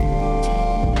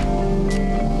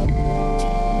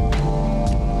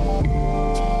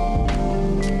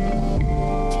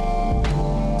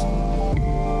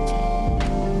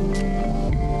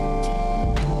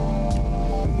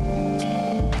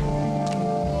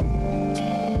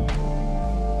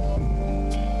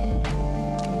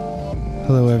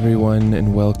Hello everyone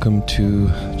and welcome to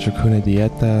Trikuna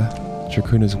Dieta,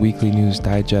 Trikuna's weekly news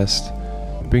digest,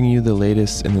 bringing you the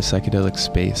latest in the psychedelic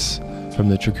space from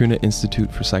the Trikuna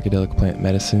Institute for Psychedelic Plant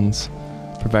Medicines,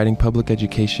 providing public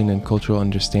education and cultural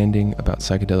understanding about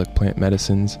psychedelic plant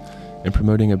medicines and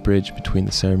promoting a bridge between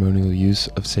the ceremonial use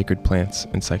of sacred plants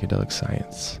and psychedelic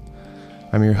science.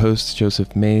 I'm your host,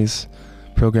 Joseph Mays,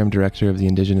 Program Director of the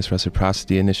Indigenous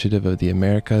Reciprocity Initiative of the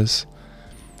Americas.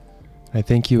 I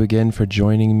thank you again for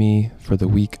joining me for the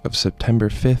week of September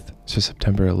 5th to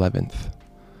September 11th.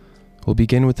 We'll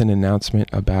begin with an announcement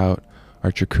about our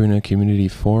Trikuna Community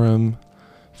Forum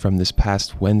from this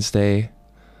past Wednesday,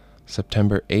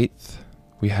 September 8th.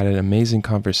 We had an amazing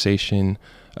conversation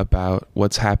about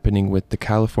what's happening with the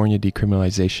California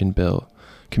Decriminalization Bill,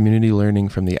 community learning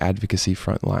from the advocacy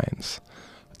front lines.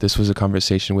 This was a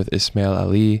conversation with Ismail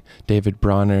Ali, David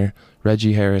Bronner,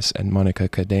 Reggie Harris, and Monica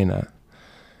Cadena.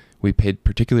 We paid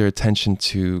particular attention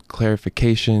to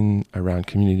clarification around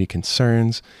community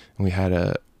concerns, and we had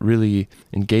a really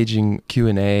engaging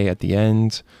Q&A at the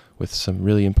end with some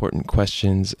really important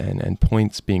questions and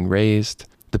points being raised.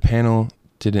 The panel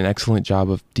did an excellent job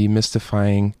of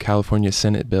demystifying California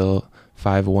Senate Bill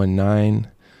 519,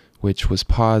 which was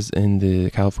paused in the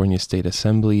California State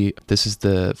Assembly. This is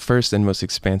the first and most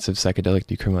expansive psychedelic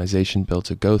decriminalization bill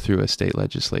to go through a state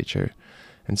legislature.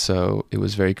 And so it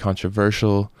was very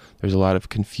controversial. There's a lot of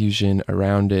confusion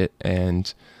around it,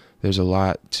 and there's a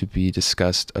lot to be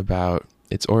discussed about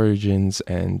its origins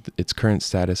and its current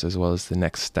status, as well as the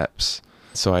next steps.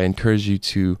 So I encourage you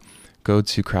to go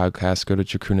to Crowdcast, go to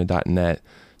trikuna.net,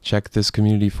 check this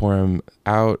community forum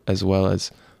out, as well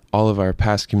as all of our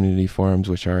past community forums,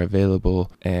 which are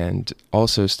available, and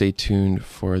also stay tuned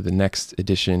for the next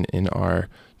edition in our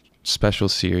special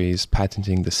series,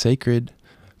 Patenting the Sacred,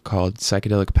 called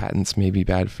Psychedelic Patents May Be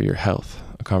Bad for Your Health,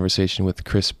 a conversation with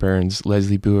Chris Burns,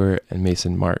 Leslie Boer, and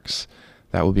Mason Marks.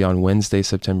 That will be on Wednesday,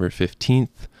 September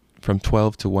 15th from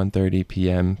 12 to 1:30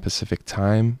 p.m. Pacific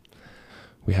Time.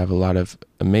 We have a lot of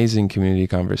amazing community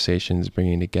conversations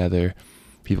bringing together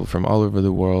people from all over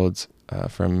the world,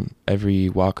 from every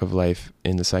walk of life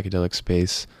in the psychedelic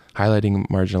space, highlighting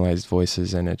marginalized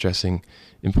voices and addressing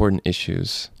important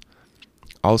issues.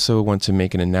 Also want to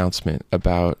make an announcement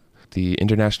about the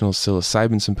International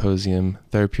Psilocybin Symposium,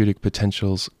 Therapeutic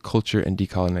Potentials, Culture and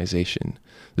Decolonization.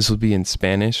 This will be in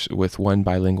Spanish with one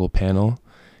bilingual panel,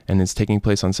 and it's taking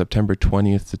place on September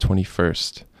 20th to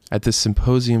 21st. At this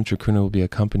symposium, Trikuna will be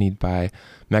accompanied by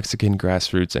Mexican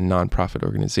grassroots and nonprofit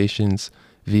organizations,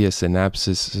 Via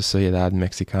Synapsis, Sociedad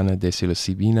Mexicana de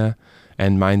Psilocibina,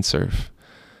 and Mindsurf.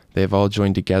 They have all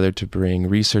joined together to bring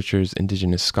researchers,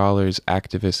 indigenous scholars,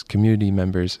 activists, community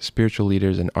members, spiritual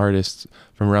leaders, and artists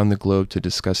from around the globe to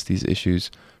discuss these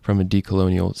issues from a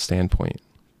decolonial standpoint.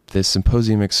 This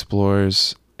symposium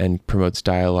explores and promotes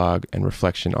dialogue and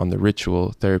reflection on the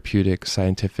ritual, therapeutic,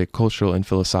 scientific, cultural, and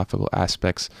philosophical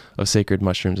aspects of sacred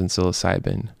mushrooms and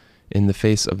psilocybin. In the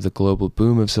face of the global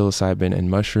boom of psilocybin and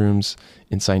mushrooms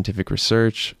in scientific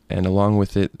research, and along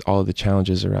with it, all of the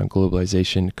challenges around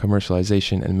globalization,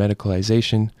 commercialization, and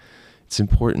medicalization, it's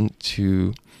important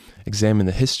to examine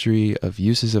the history of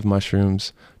uses of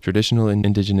mushrooms, traditional and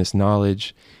indigenous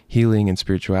knowledge, healing and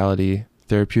spirituality,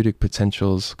 therapeutic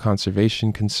potentials,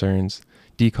 conservation concerns,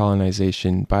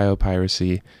 decolonization,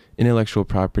 biopiracy, intellectual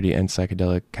property, and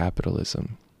psychedelic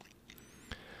capitalism.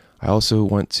 I also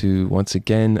want to once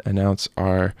again announce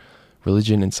our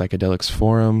Religion and Psychedelics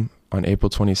Forum on April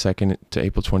 22nd to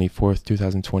April 24th,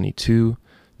 2022.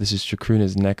 This is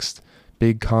Trikuna's next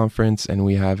big conference, and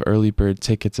we have early bird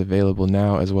tickets available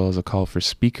now, as well as a call for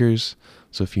speakers.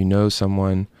 So if you know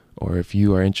someone, or if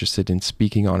you are interested in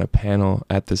speaking on a panel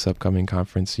at this upcoming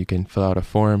conference, you can fill out a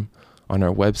form on our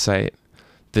website.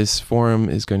 This forum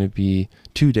is going to be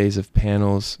 2 days of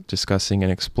panels discussing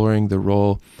and exploring the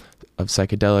role of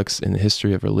psychedelics in the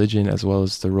history of religion, as well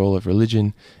as the role of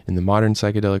religion in the modern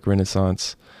psychedelic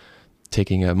renaissance,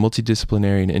 taking a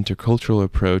multidisciplinary and intercultural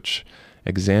approach,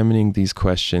 examining these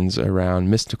questions around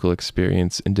mystical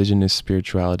experience, indigenous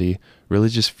spirituality,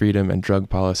 religious freedom, and drug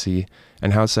policy,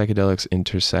 and how psychedelics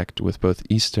intersect with both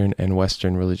Eastern and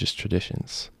Western religious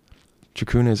traditions.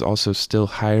 Trikuna is also still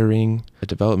hiring a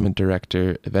development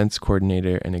director, events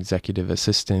coordinator, and executive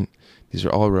assistant. These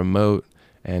are all remote,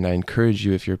 and I encourage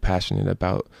you, if you're passionate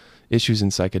about issues in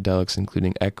psychedelics,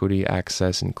 including equity,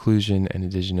 access, inclusion, and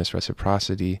indigenous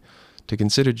reciprocity, to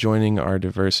consider joining our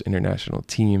diverse international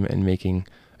team and making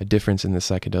a difference in the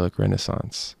psychedelic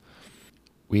renaissance.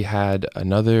 We had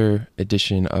another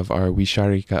edition of our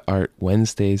Wisharika Art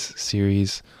Wednesdays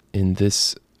series. In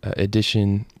this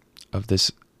edition of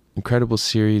this incredible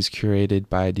series curated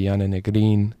by Diana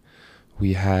Negrin,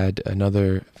 we had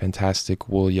another fantastic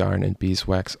wool yarn and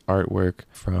beeswax artwork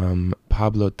from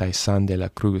Pablo Taisan de la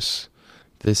Cruz.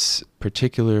 This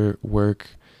particular work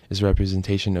is a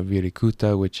representation of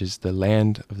Wirikuta, which is the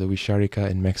land of the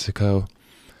Wixárika in Mexico,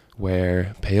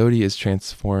 where peyote is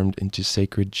transformed into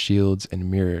sacred shields and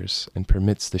mirrors and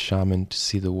permits the shaman to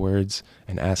see the words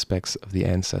and aspects of the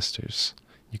ancestors.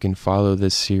 You can follow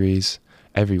this series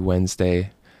every Wednesday,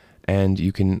 and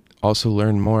you can also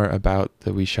learn more about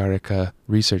the Wixárika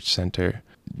Research Center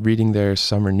reading their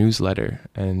summer newsletter,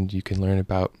 and you can learn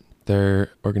about their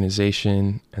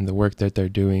organization and the work that they're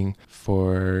doing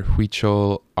for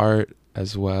Huichol art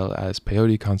as well as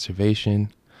peyote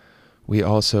conservation. We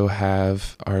also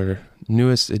have our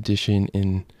newest edition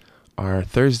in our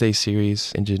Thursday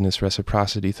series, Indigenous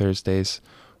Reciprocity Thursdays,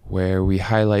 where we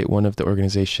highlight one of the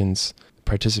organizations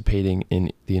participating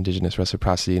in the Indigenous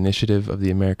Reciprocity Initiative of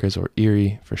the Americas, or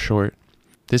IRRI for short.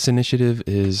 This initiative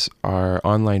is our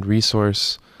online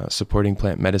resource supporting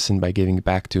plant medicine by giving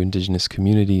back to indigenous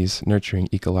communities, nurturing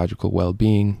ecological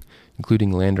well-being,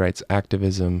 including land rights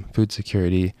activism, food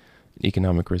security, and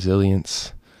economic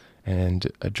resilience,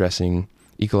 and addressing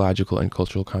ecological and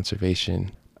cultural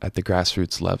conservation at the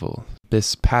grassroots level.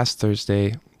 This past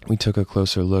Thursday, we took a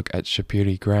closer look at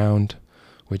Shapiri Ground,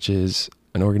 which is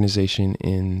an organization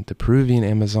in the Peruvian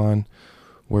Amazon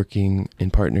working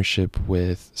in partnership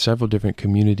with several different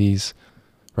communities.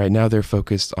 Right now they're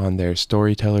focused on their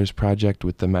Storytellers project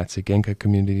with the Matsegenka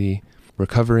community,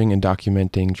 recovering and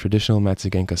documenting traditional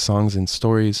Matsegenka songs and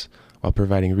stories while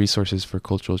providing resources for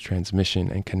cultural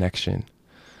transmission and connection.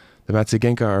 The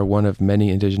Matsegenka are one of many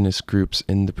indigenous groups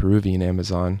in the Peruvian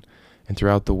Amazon and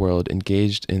throughout the world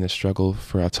engaged in the struggle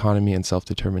for autonomy and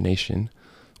self-determination,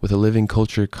 with a living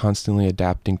culture constantly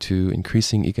adapting to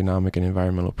increasing economic and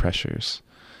environmental pressures.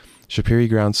 Shapiri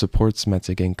Ground supports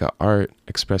Matsegenka art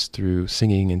expressed through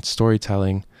singing and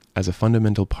storytelling as a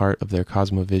fundamental part of their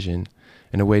cosmovision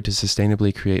and a way to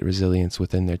sustainably create resilience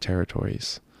within their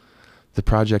territories. The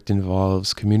project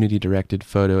involves community-directed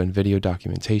photo and video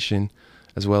documentation,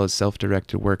 as well as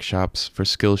self-directed workshops for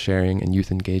skill sharing and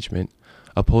youth engagement,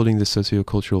 upholding the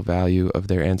sociocultural value of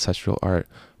their ancestral art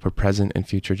for present and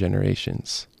future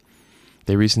generations.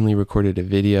 They recently recorded a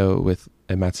video with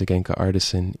a Matsegenka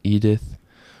artisan, Edith,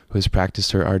 who has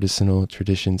practiced her artisanal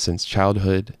tradition since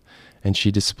childhood, and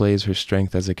she displays her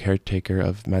strength as a caretaker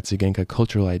of Matsegenka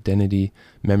cultural identity,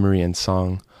 memory, and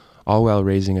song, all while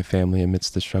raising a family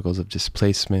amidst the struggles of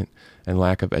displacement and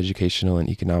lack of educational and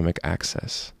economic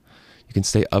access. You can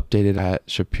stay updated at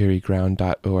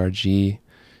shapiriground.org.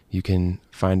 You can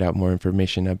find out more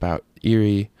information about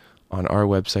IRRI on our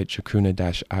website,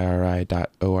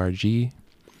 chacuna-iri.org.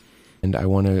 And I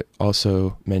want to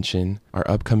also mention our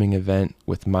upcoming event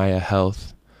with Maya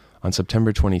Health on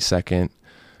September 22nd,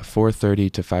 4:30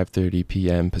 to 5:30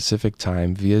 p.m. Pacific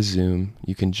time via Zoom.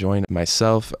 You can join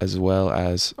myself as well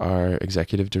as our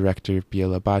executive director,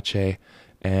 Biela Bache,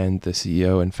 and the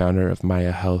CEO and founder of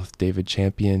Maya Health, David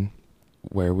Champion,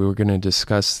 where we were going to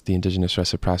discuss the Indigenous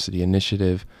Reciprocity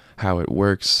Initiative, how it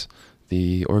works,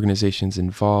 the organizations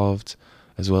involved,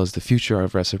 as well as the future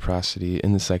of reciprocity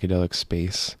in the psychedelic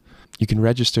space. You can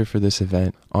register for this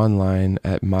event online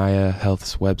at Maya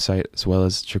Health's website, as well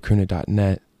as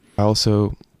chacuna.net.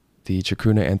 Also, the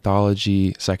Chacuna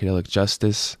anthology, Psychedelic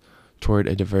Justice, Toward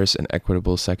a Diverse and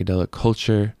Equitable Psychedelic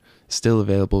Culture, is still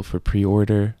available for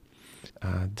pre-order.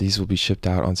 These will be shipped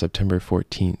out on September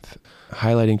 14th,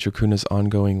 highlighting Chacuna's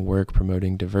ongoing work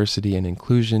promoting diversity and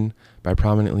inclusion by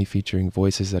prominently featuring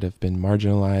voices that have been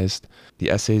marginalized. The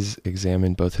essays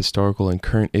examine both historical and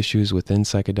current issues within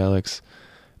psychedelics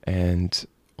and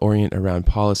orient around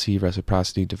policy,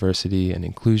 reciprocity, diversity and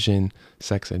inclusion,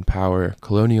 sex and power,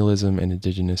 colonialism, and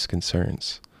indigenous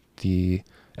concerns. The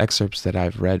excerpts that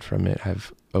I've read from it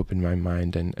have opened my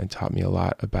mind and taught me a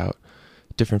lot about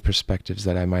different perspectives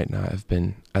that I might not have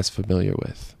been as familiar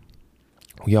with.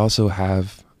 We also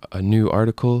have a new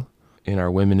article in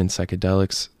our Women in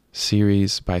Psychedelics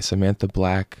series by Samantha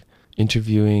Black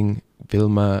interviewing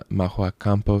Vilma Mahua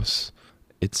Campos.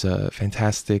 It's a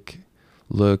fantastic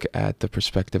look at the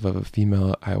perspective of a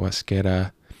female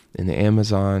ayahuasquera in the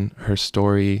Amazon, her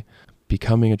story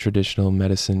becoming a traditional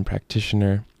medicine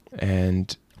practitioner,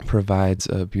 and provides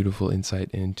a beautiful insight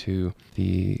into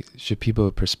the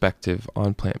Shipibo perspective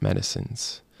on plant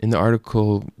medicines. In the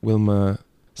article, Wilma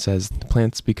says,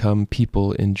 "Plants become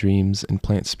people in dreams, and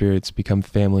plant spirits become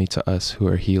family to us who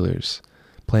are healers.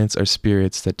 Plants are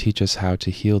spirits that teach us how to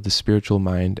heal the spiritual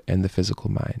mind and the physical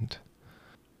mind."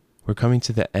 We're coming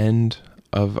to the end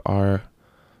of our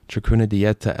Chacuna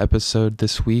Dieta episode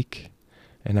this week,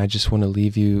 and I just want to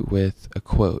leave you with a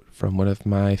quote from one of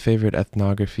my favorite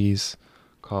ethnographies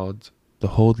called The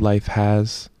Hold Life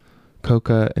Has,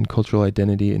 Coca and Cultural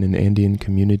Identity in an Andean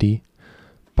Community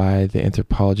by the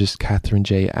anthropologist Catherine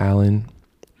J. Allen.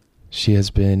 She has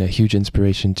been a huge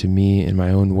inspiration to me in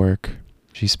my own work.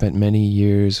 She spent many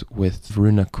years with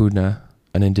Runakuna,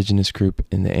 an indigenous group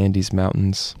in the Andes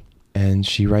Mountains, and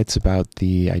she writes about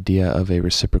the idea of a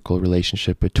reciprocal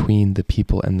relationship between the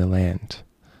people and the land.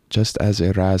 Just as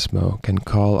Erasmo can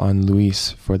call on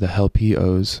Luis for the help he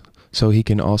owes, so he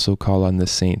can also call on the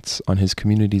saints, on his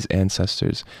community's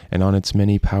ancestors, and on its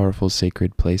many powerful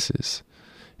sacred places.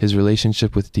 His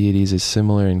relationship with deities is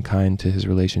similar in kind to his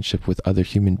relationship with other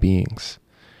human beings.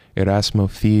 Erasmo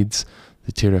feeds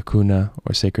the Tirakuna,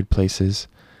 or sacred places,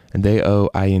 and they owe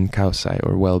Ayin Kausai,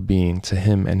 or well-being, to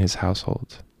him and his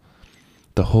household.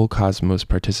 The whole cosmos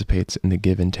participates in the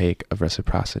give and take of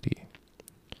reciprocity.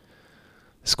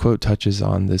 This quote touches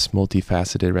on this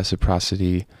multifaceted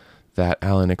reciprocity that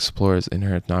Allen explores in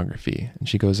her ethnography, and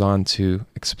she goes on to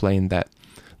explain that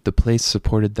the place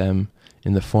supported them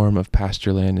in the form of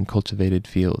pasture land and cultivated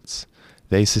fields.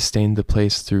 They sustained the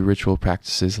place through ritual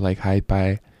practices like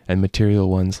haipai and material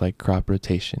ones like crop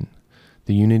rotation.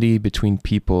 The unity between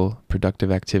people, productive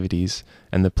activities,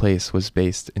 and the place was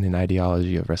based in an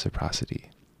ideology of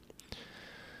reciprocity.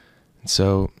 And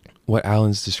so what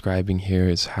Allen's describing here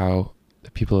is how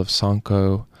the people of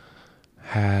Sanko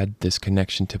had this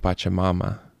connection to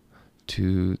Pachamama,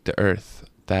 to the earth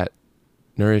that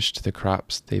nourished the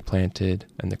crops they planted,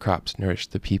 and the crops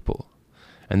nourished the people.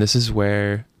 And this is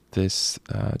where this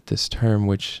term,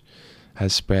 which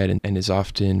has spread and is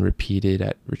often repeated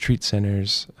at retreat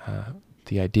centers,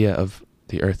 the idea of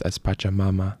the earth as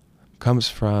Pachamama, comes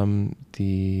from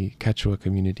the Quechua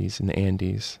communities in the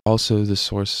Andes. Also the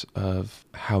source of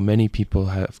how many people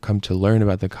have come to learn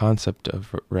about the concept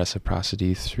of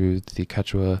reciprocity through the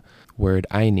Quechua word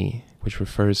Aini, which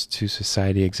refers to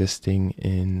society existing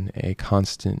in a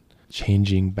constant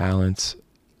changing balance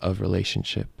of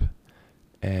relationship.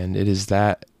 And it is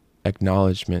that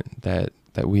acknowledgement that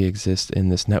we exist in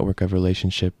this network of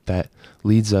relationship that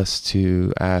leads us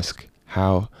to ask,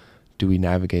 how do we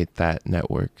navigate that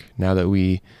network now that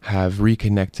we have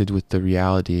reconnected with the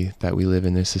reality that we live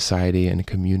in this society and a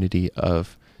community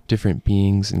of different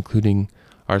beings, including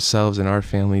ourselves and our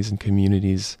families and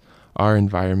communities, our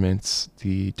environments,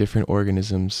 the different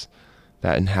organisms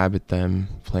that inhabit them,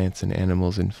 plants and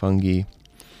animals and fungi,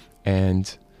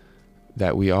 and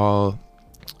that we all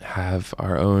have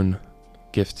our own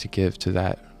gift to give to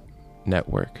that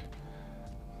network.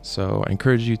 So I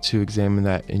encourage you to examine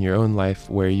that in your own life,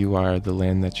 where you are, the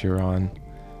land that you're on,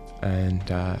 and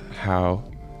how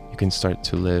you can start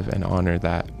to live and honor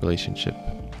that relationship.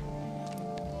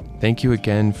 Thank you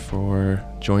again for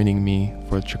joining me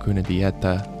for Trikuna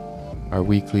Dieta, our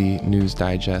weekly news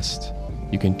digest.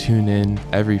 You can tune in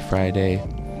every Friday,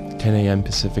 10 a.m.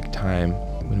 Pacific time,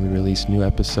 when we release new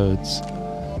episodes.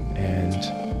 And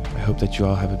I hope that you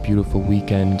all have a beautiful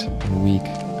weekend and week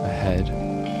ahead.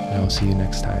 And I will see you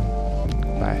next time.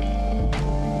 Bye.